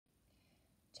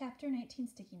Chapter 19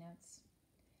 Sticky Notes.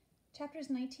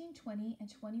 Chapters 19, 20,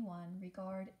 and 21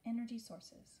 regard energy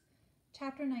sources.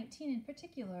 Chapter 19 in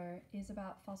particular is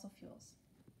about fossil fuels.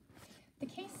 The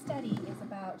case study is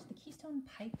about the Keystone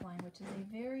Pipeline, which is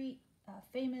a very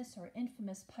famous or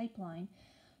infamous pipeline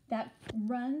that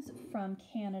runs from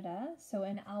Canada. So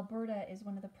in Alberta is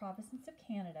one of the provinces of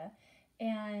Canada,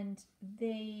 and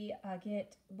they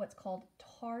get what's called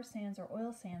tar sands or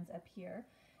oil sands up here.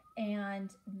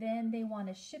 And then they want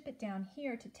to ship it down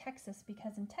here to Texas,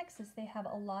 because in Texas they have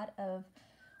a lot of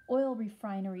oil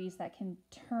refineries that can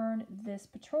turn this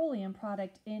petroleum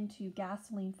product into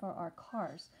gasoline for our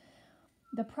cars.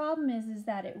 The problem is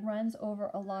that it runs over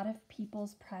a lot of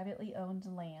people's privately owned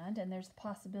land, and there's the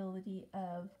possibility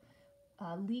of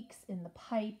leaks in the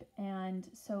pipe, and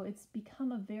so it's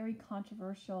become a very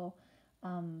controversial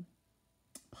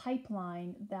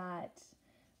pipeline that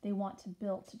they want to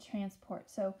build to transport.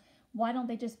 So why don't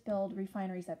they just build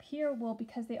refineries up here? Well,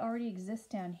 because they already exist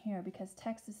down here, because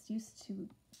Texas used to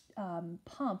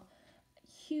pump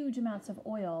huge amounts of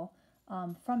oil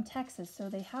from Texas. So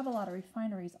they have a lot of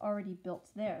refineries already built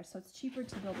there. So it's cheaper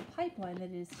to build a pipeline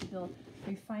than it is to build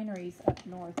refineries up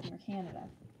north near Canada.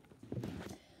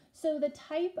 So the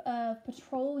type of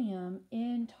petroleum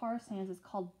in tar sands is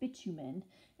called bitumen,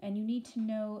 and you need to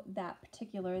know that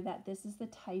this is the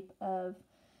type of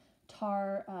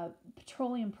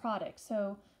petroleum product.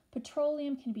 So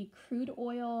petroleum can be crude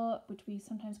oil, which we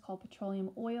sometimes call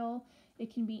petroleum oil.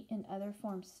 It can be in other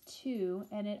forms too,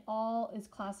 and it all is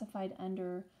classified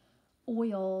under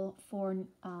oil for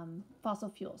fossil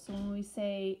fuels. So when we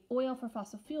say oil for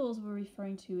fossil fuels, we're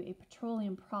referring to a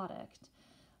petroleum product.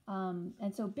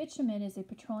 And so bitumen is a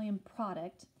petroleum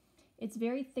product. It's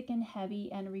very thick and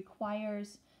heavy and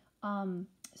requires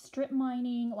strip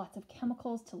mining, lots of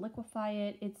chemicals to liquefy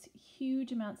it. It's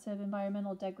huge amounts of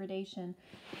environmental degradation,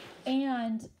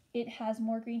 and it has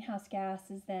more greenhouse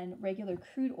gases than regular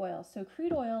crude oil. So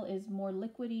crude oil is more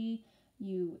liquidy.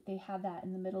 They have that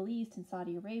in the Middle East, in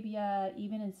Saudi Arabia,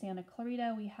 even in Santa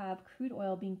Clarita. We have crude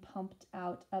oil being pumped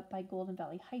out up by Golden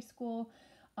Valley High School.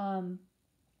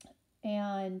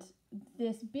 And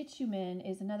this bitumen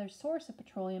is another source of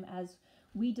petroleum. As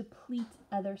we deplete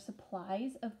other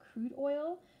supplies of crude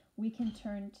oil, we can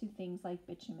turn to things like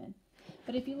bitumen.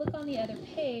 But if you look on the other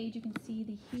page, you can see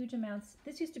the huge amounts.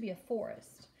 This used to be a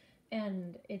forest,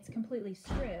 and it's completely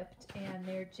stripped, and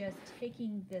they're just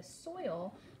taking the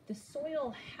soil. The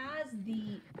soil has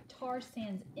the tar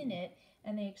sands in it,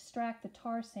 and they extract the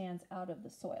tar sands out of the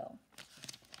soil.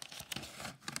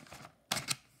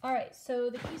 All right, so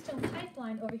the Keystone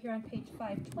Pipeline over here on page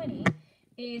 520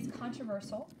 is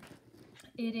controversial.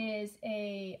 It is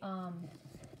a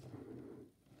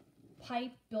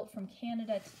pipe built from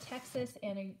Canada to Texas,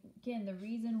 and again, the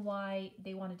reason why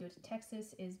they want to do it to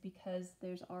Texas is because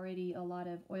there's already a lot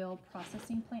of oil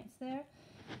processing plants there.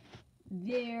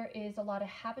 There is a lot of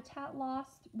habitat loss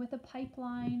with a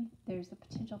pipeline. There's the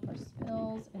potential for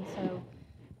spills, and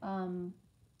so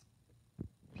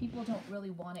people don't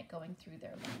really want it going through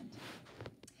their land.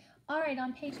 All right,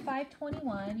 on page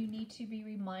 521, you need to be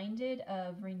reminded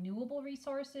of renewable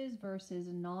resources versus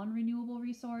non-renewable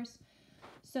resource.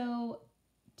 So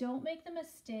don't make the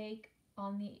mistake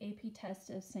on the AP test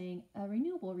of saying a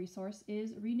renewable resource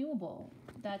is renewable.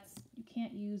 You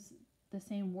can't use the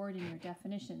same word in your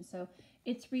definition. So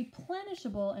it's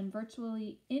replenishable and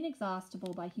virtually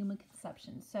inexhaustible by human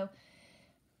consumption. So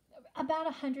about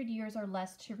 100 years or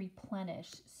less to replenish.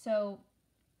 So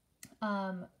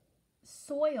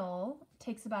soil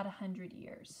takes about 100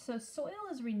 years. So soil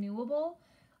is renewable.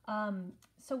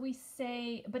 So we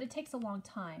say, but it takes a long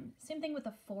time. Same thing with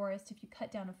a forest. If you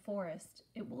cut down a forest,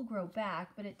 it will grow back,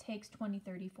 but it takes 20,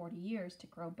 30, 40 years to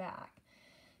grow back.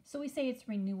 So we say it's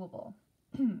renewable.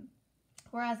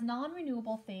 Whereas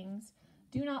non-renewable things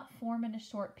do not form in a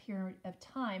short period of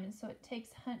time, and so it takes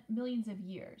millions of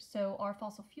years. So our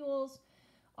fossil fuels,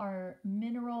 our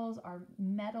minerals, our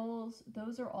metals,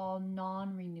 those are all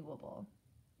non-renewable.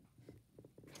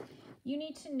 You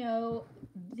need to know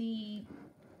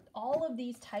all of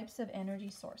these types of energy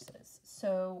sources.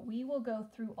 So we will go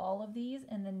through all of these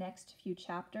in the next few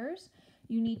chapters.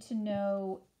 You need to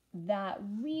know that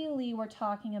really we're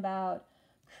talking about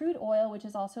crude oil, which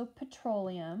is also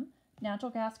petroleum.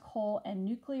 Natural gas, coal, and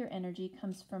nuclear energy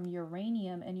comes from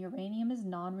uranium, and uranium is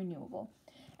non-renewable.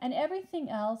 And everything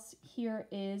else here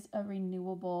is a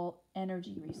renewable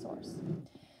energy resource.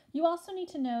 You also need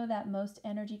to know that most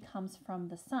energy comes from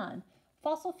the sun.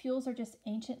 Fossil fuels are just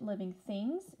ancient living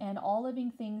things, and all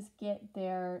living things get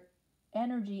their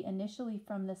energy initially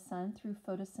from the sun through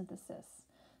photosynthesis.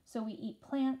 So we eat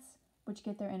plants, which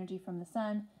get their energy from the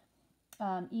sun.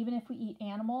 Even if we eat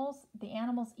animals, the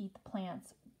animals eat the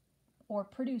plants or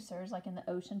producers, like in the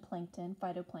ocean, plankton,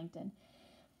 phytoplankton,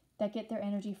 that get their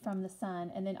energy from the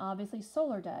sun. And then obviously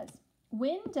solar does.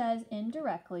 Wind does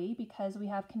indirectly because we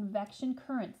have convection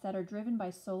currents that are driven by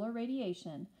solar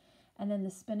radiation. And then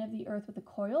the spin of the earth with the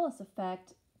Coriolis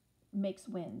effect makes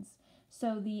winds.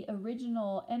 So the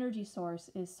original energy source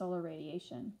is solar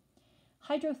radiation.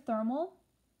 Hydrothermal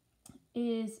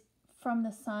is from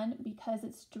the sun because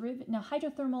it's driven. Now,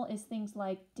 hydrothermal is things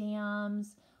like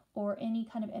dams or any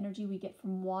kind of energy we get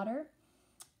from water.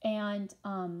 And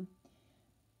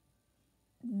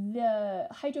the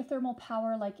hydrothermal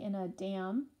power, like in a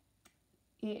dam,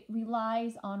 it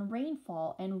relies on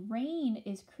rainfall, and rain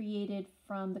is created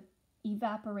from the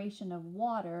evaporation of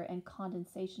water and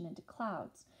condensation into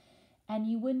clouds. And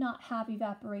you would not have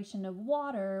evaporation of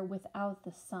water without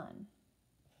the sun.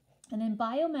 And then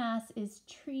biomass is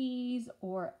trees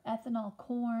or ethanol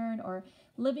corn or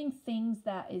living things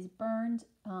that is burned,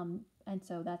 and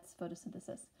so that's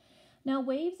photosynthesis. Now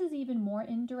waves is even more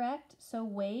indirect. So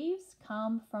waves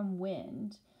come from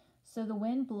wind. So the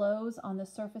wind blows on the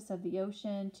surface of the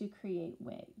ocean to create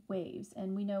waves.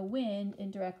 And we know wind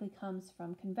indirectly comes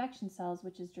from convection cells,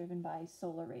 which is driven by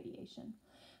solar radiation.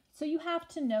 So you have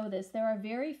to know this. There are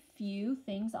very few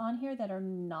things on here that are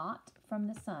not from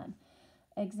the sun.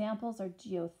 Examples are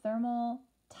geothermal,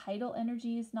 tidal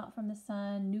energy is not from the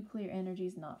sun, nuclear energy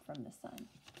is not from the sun.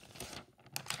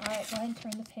 All right, go ahead and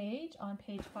turn the page on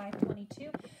page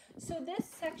 522. So this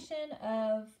section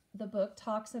of the book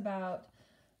talks about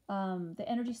the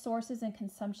energy sources and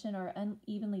consumption are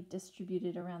unevenly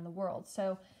distributed around the world.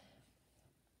 So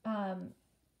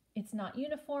it's not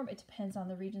uniform. It depends on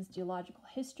the region's geological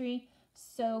history.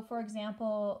 So for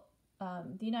example,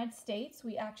 the United States,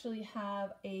 we actually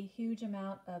have a huge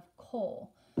amount of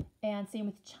coal. And same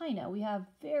with China. We have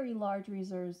very large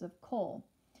reserves of coal.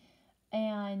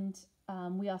 And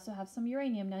we also have some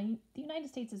uranium. Now, the United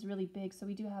States is really big, so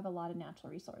we do have a lot of natural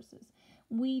resources.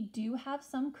 We do have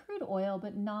some crude oil,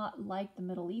 but not like the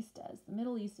Middle East does. The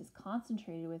Middle East is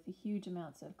concentrated with huge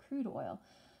amounts of crude oil.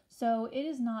 So it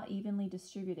is not evenly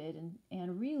distributed,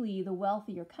 and really the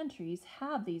wealthier countries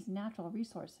have these natural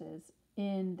resources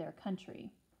in their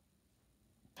country.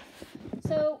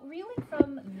 So really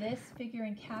from this figure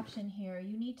and caption here,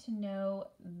 you need to know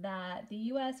that the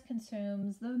U.S.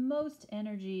 consumes the most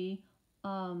energy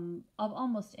of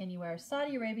almost anywhere.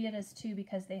 Saudi Arabia does too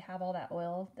because they have all that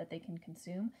oil that they can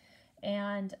consume.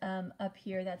 And up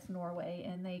here, that's Norway,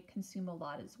 and they consume a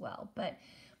lot as well. But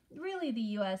really the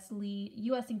U.S.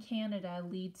 and Canada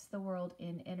leads the world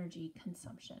in energy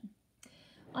consumption.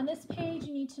 On this page,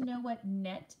 you need to know what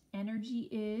net energy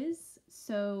is.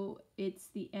 So it's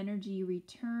the energy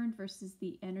returned versus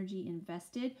the energy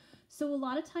invested. So a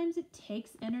lot of times it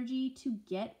takes energy to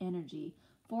get energy.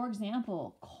 For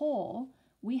example, coal,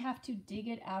 we have to dig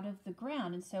it out of the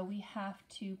ground. And so we have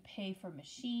to pay for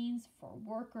machines, for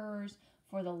workers,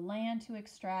 for the land to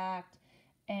extract,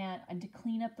 and to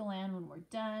clean up the land when we're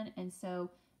done. And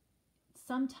so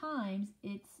sometimes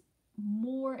it's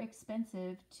more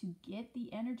expensive to get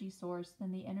the energy source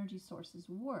than the energy source is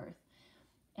worth.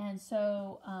 And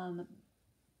so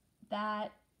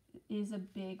that is a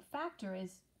big factor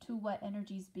as to what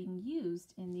energy is being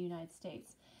used in the United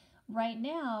States. Right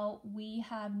now, we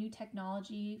have new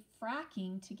technology,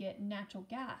 fracking, to get natural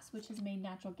gas, which has made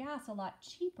natural gas a lot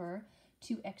cheaper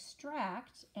to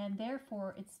extract, and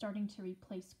therefore it's starting to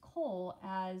replace coal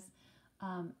as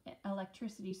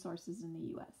electricity sources in the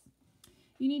U.S.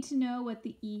 You need to know what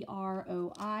the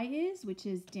EROI is, which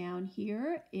is down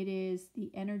here. It is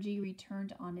the energy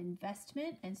returned on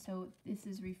investment, and so this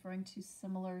is referring to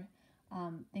similar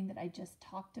thing that I just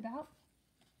talked about.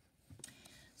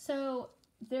 So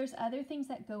there's other things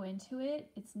that go into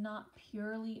it. It's not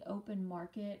purely open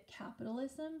market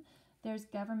capitalism. There's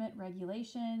government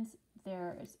regulations,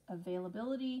 there's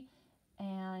availability,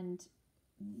 and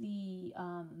the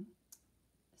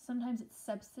sometimes it's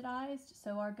subsidized.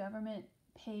 So our government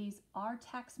pays our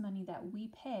tax money that we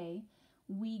pay,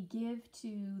 we give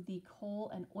to the coal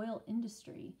and oil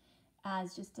industry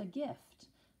as just a gift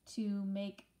to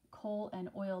make coal and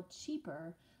oil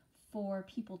cheaper for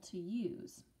people to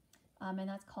use. And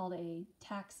that's called a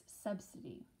tax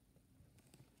subsidy.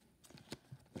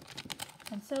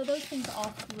 And so those things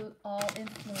all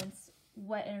influence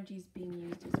what energy is being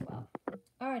used as well.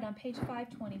 All right, on page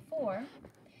 524.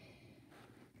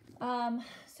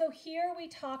 So here we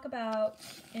talk about,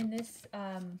 in this,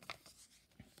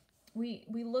 we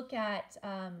look at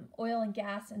oil and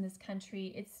gas in this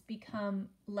country. It's become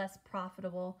less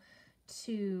profitable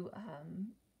to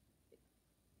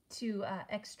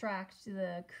extract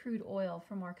the crude oil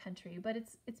from our country, but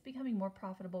it's becoming more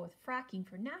profitable with fracking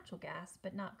for natural gas,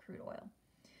 but not crude oil.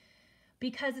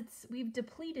 Because we've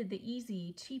depleted the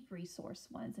easy, cheap resource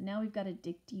ones, and now we've got to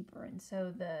dig deeper, and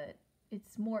so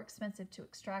it's more expensive to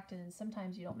extract it, and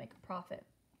sometimes you don't make a profit.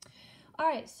 All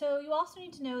right, so you also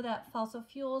need to know that fossil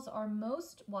fuels are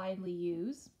most widely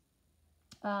used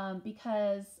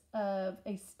because of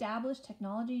established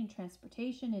technology and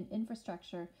transportation and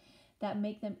infrastructure that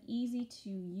make them easy to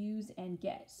use and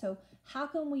get. So how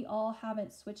come we all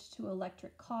haven't switched to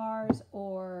electric cars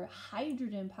or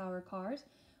hydrogen power cars?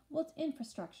 Well, it's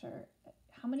infrastructure.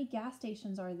 How many gas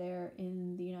stations are there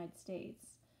in the United States?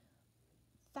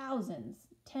 Thousands,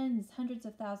 tens, hundreds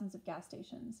of thousands of gas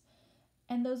stations.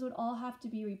 And those would all have to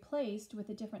be replaced with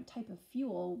a different type of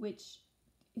fuel, which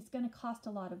is going to cost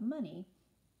a lot of money.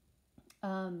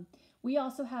 We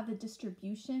also have the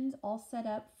distributions all set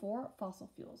up for fossil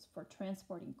fuels, for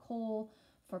transporting coal,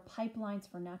 for pipelines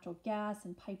for natural gas,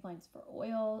 and pipelines for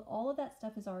oil. All of that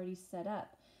stuff is already set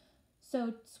up.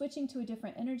 So switching to a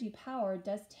different energy power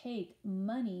does take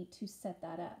money to set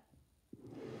that up.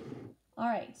 All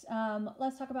right,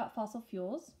 let's talk about fossil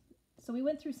fuels. So we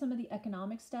went through some of the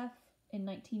economic stuff in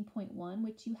 19.1,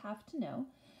 which you have to know.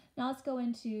 Now let's go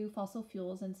into fossil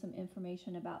fuels and some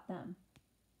information about them.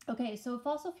 Okay, so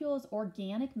fossil fuel is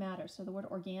organic matter. So the word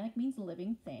organic means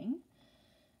living thing.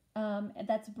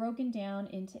 That's broken down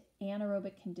into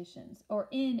anaerobic conditions, or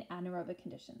in anaerobic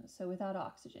conditions, so without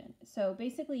oxygen. So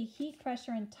basically heat,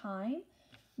 pressure, and time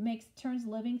turns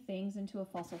living things into a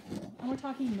fossil fuel. And we're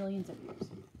talking millions of years.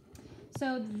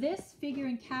 So this figure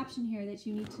and caption here that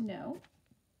you need to know,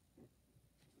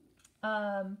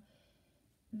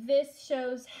 this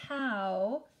shows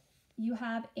how you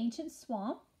have ancient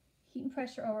swamp, heat and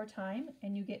pressure over time,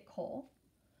 and you get coal.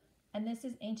 And this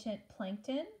is ancient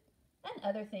plankton and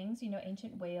other things,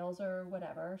 ancient whales or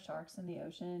whatever, sharks in the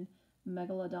ocean,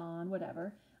 megalodon,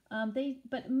 whatever.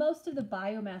 But most of the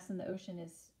biomass in the ocean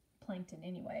is plankton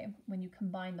anyway. When you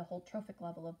combine the whole trophic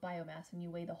level of biomass and you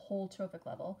weigh the whole trophic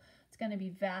level, it's going to be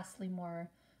vastly more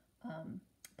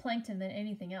plankton than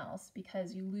anything else,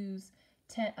 because you lose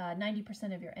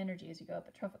 90% of your energy as you go up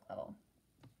at trophic level.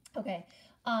 Okay,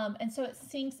 and so it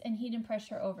sinks in heat and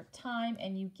pressure over time,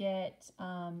 and you get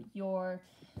your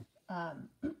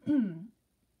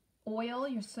oil,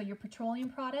 your petroleum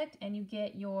product, and you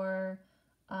get your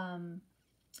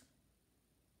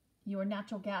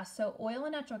natural gas. So oil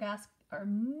and natural gas are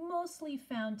mostly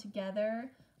found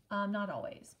together, not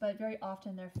always, but very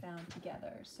often they're found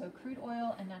together. So crude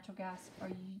oil and natural gas are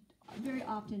very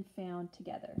often found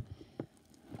together.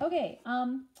 Okay,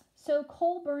 so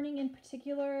coal burning in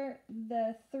particular,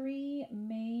 the three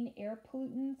main air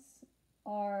pollutants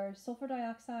are sulfur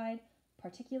dioxide,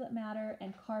 particulate matter,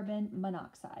 and carbon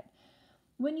monoxide.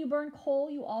 When you burn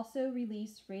coal, you also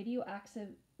release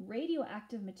radioactive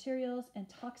materials and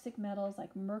toxic metals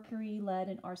like mercury, lead,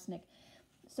 and arsenic.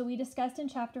 So we discussed in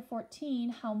chapter 14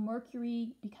 how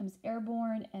mercury becomes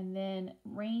airborne, and then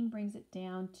rain brings it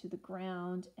down to the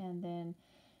ground, and then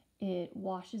it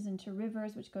washes into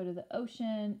rivers, which go to the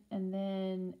ocean, and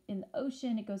then in the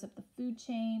ocean it goes up the food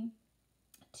chain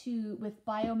with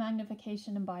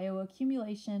biomagnification and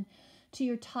bioaccumulation to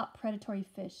your top predatory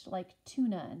fish like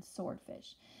tuna and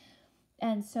swordfish.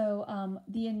 And so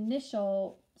the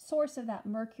initial source of that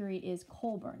mercury is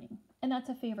coal burning, and that's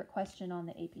a favorite question on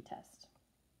the AP test.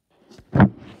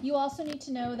 You also need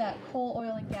to know that coal,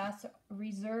 oil, and gas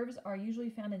reserves are usually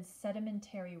found in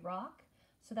sedimentary rock,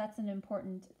 so that's an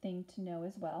important thing to know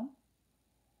as well.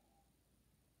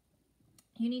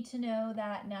 You need to know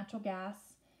that natural gas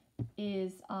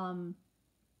is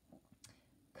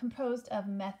composed of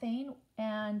methane,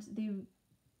 and the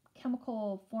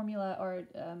chemical formula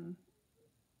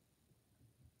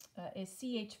is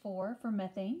CH4 for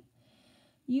methane.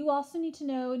 You also need to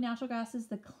know natural gas is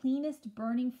the cleanest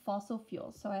burning fossil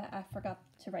fuel. So I forgot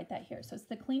to write that here. So it's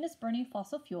the cleanest burning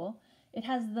fossil fuel. It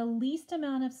has the least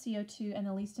amount of CO2 and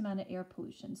the least amount of air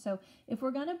pollution. So if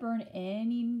we're going to burn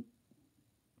any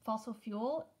fossil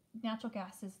fuel, natural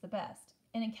gas is the best.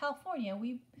 And in California,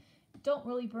 we don't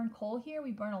really burn coal here.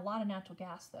 We burn a lot of natural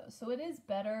gas though. So it is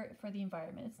better for the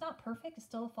environment. It's not perfect. It's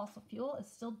still a fossil fuel. It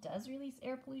still does release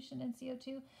air pollution and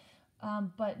CO2,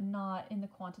 but not in the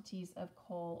quantities of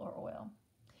coal or oil.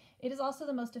 It is also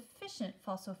the most efficient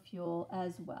fossil fuel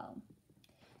as well.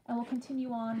 And we'll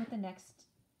continue on with the next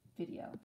video.